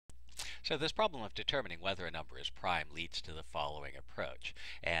So this problem of determining whether a number is prime leads to the following approach,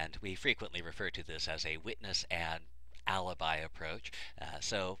 and we frequently refer to this as a witness and alibi approach.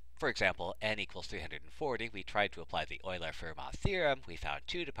 For example, n equals 340, we tried to apply the Euler-Fermat theorem. We found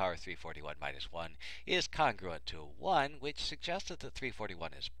 2 to the power 341 minus 1 is congruent to 1, which suggested that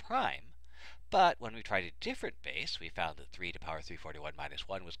 341 is prime. But when we tried a different base, we found that 3 to the power 341 minus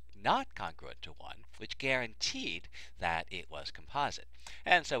 1 was not congruent to 1, which guaranteed that it was composite.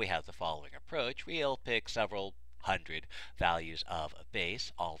 And so we have the following approach. We'll pick several hundred values of a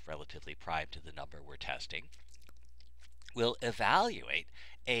base, all relatively prime to the number we're testing. We'll evaluate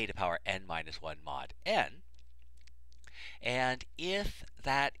a to the power n minus 1 mod n. And if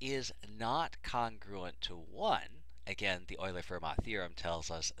that is not congruent to 1, again, the Euler-Fermat theorem tells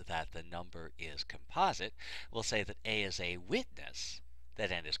us that the number is composite. We'll say that A is a witness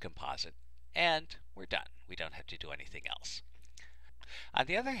that n is composite, and we're done. We don't have to do anything else. On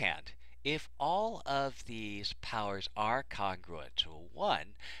the other hand, if all of these powers are congruent to 1,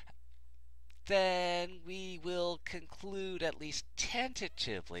 then we will conclude at least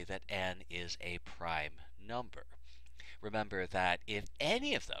tentatively that n is a prime number. Remember that if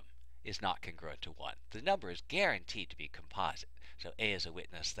any of them is not congruent to 1, the number is guaranteed to be composite. So A is a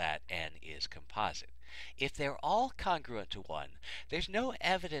witness that n is composite. If they're all congruent to 1, there's no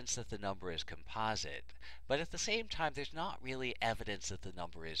evidence that the number is composite, but at the same time, there's not really evidence that the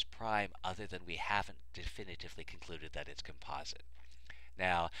number is prime other than we haven't definitively concluded that it's composite.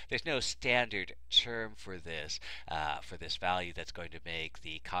 Now, there's no standard term for this value that's going to make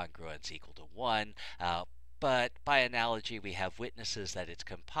the congruence equal to 1. But by analogy, we have witnesses that it's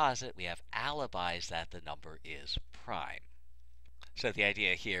composite. We have alibis that the number is prime. So the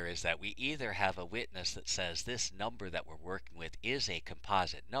idea here is that we either have a witness that says this number that we're working with is a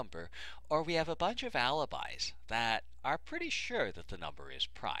composite number, or we have a bunch of alibis that are pretty sure that the number is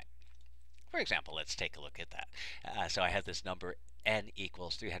prime. For example, let's take a look at that. So I have this number n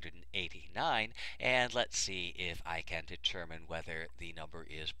equals 389, and let's see if I can determine whether the number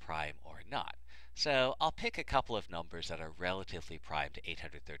is prime or not. So I'll pick a couple of numbers that are relatively prime to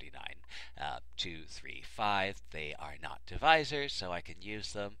 839. 2, 3, 5. They are not divisors, so I can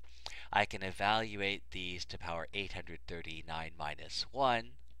use them. I can evaluate these to power 839 minus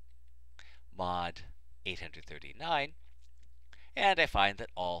 1 mod 839, and I find that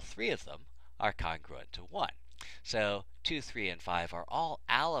all three of them are congruent to 1. So 2, 3, and 5 are all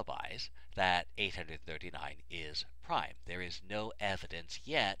alibis that 839 is prime. There is no evidence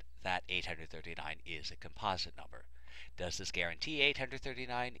yet that 839 is a composite number. Does this guarantee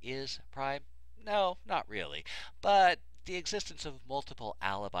 839 is prime? No, not really. But the existence of multiple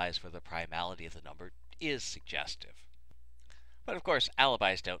alibis for the primality of the number is suggestive. But of course,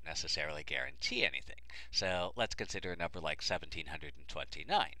 alibis don't necessarily guarantee anything. So let's consider a number like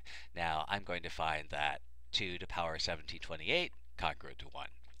 1729. Now, I'm going to find that 2 to the power 1728, congruent to 1.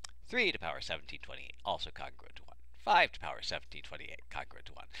 3 to the power 1728, also congruent to 1. 5 to the power 1728, congruent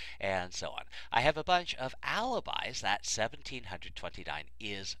to 1, and so on. I have a bunch of alibis that 1729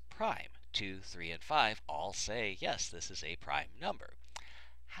 is prime. 2, 3, and 5 all say, yes, this is a prime number.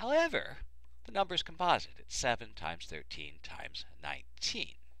 However, the number is composite. It's 7 times 13 times 19.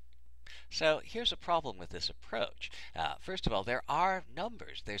 So here's a problem with this approach. First of all, there are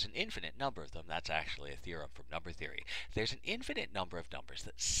numbers. There's an infinite number of them. That's actually a theorem from number theory. There's an infinite number of numbers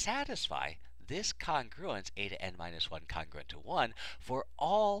that satisfy this congruence, a to n minus 1 congruent to 1, for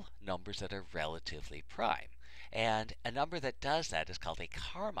all numbers that are relatively prime. And a number that does that is called a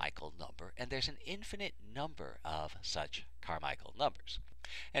Carmichael number, and there's an infinite number of such Carmichael numbers.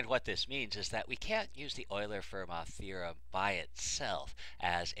 And what this means is that we can't use the Euler-Fermat theorem by itself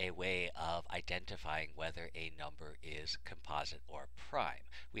as a way of identifying whether a number is composite or prime.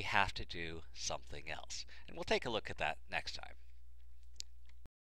 We have to do something else. And we'll take a look at that next time.